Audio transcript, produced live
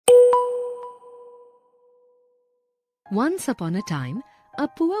Once upon a time, a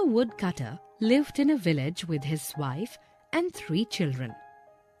poor woodcutter lived in a village with his wife and 3 children.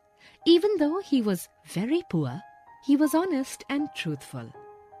 Even though he was very poor, he was honest and truthful.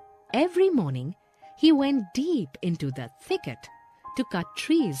 Every morning, he went deep into the thicket to cut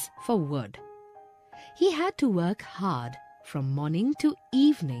trees for wood. He had to work hard from morning to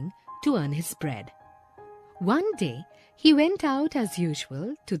evening to earn his bread. One day, he went out as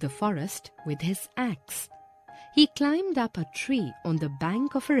usual to the forest with his axe. He climbed up a tree on the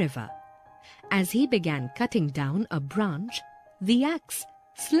bank of a river. As he began cutting down a branch, the axe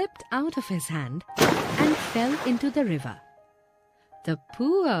slipped out of his hand and fell into the river. The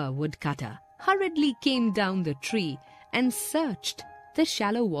poor woodcutter hurriedly came down the tree and searched the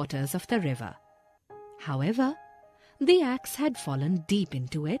shallow waters of the river. However, the axe had fallen deep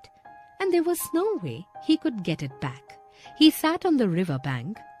into it, and there was no way he could get it back. He sat on the river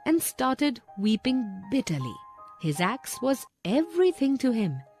bank and started weeping bitterly. His axe was everything to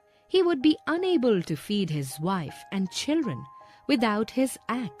him. He would be unable to feed his wife and children without his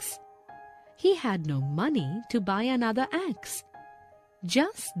axe. He had no money to buy another axe.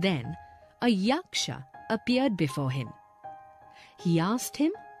 Just then, a yaksha appeared before him. He asked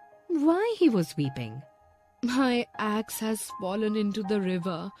him why he was weeping. "My axe has fallen into the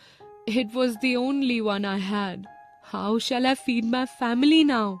river. It was the only one I had. How shall I feed my family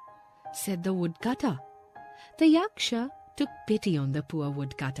now?" said the woodcutter. The yaksha took pity on the poor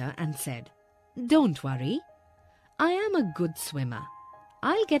woodcutter and said, "Don't worry. I am a good swimmer.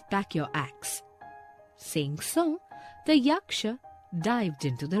 I'll get back your axe." Saying so, the yaksha dived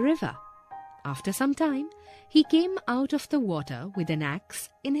into the river. After some time, he came out of the water with an axe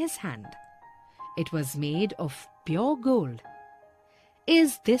in his hand. It was made of pure gold.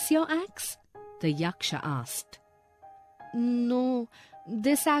 "Is this your axe?" the yaksha asked. "No,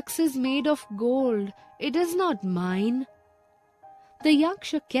 this axe is made of gold. It is not mine." The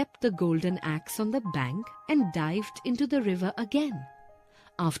yaksha kept the golden axe on the bank and dived into the river again.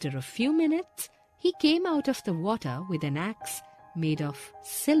 After a few minutes, he came out of the water with an axe made of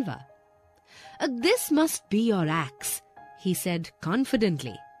silver. "This must be your axe," he said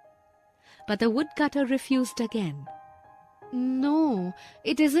confidently. But the woodcutter refused again. "No,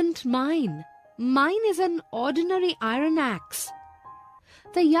 it isn't mine. Mine is an ordinary iron axe."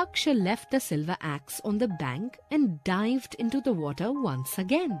 The yaksha left the silver axe on the bank and dived into the water once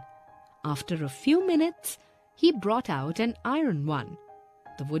again. After a few minutes, he brought out an iron one.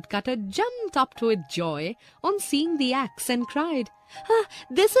 The woodcutter jumped up with joy on seeing the axe and cried,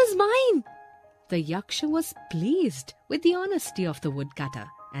 "This is mine!" The yaksha was pleased with the honesty of the woodcutter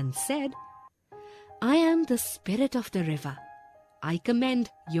and said, "I am the spirit of the river. I commend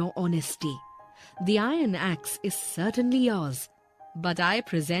your honesty. The iron axe is certainly yours, but I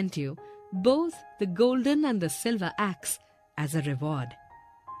present you both the golden and the silver axe as a reward."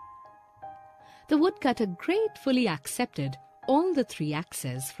 The woodcutter gratefully accepted all the 3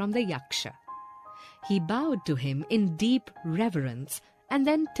 axes from the yaksha. He bowed to him in deep reverence and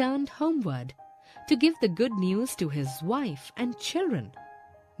then turned homeward to give the good news to his wife and children.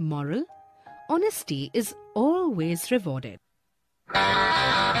 Moral: honesty is always rewarded.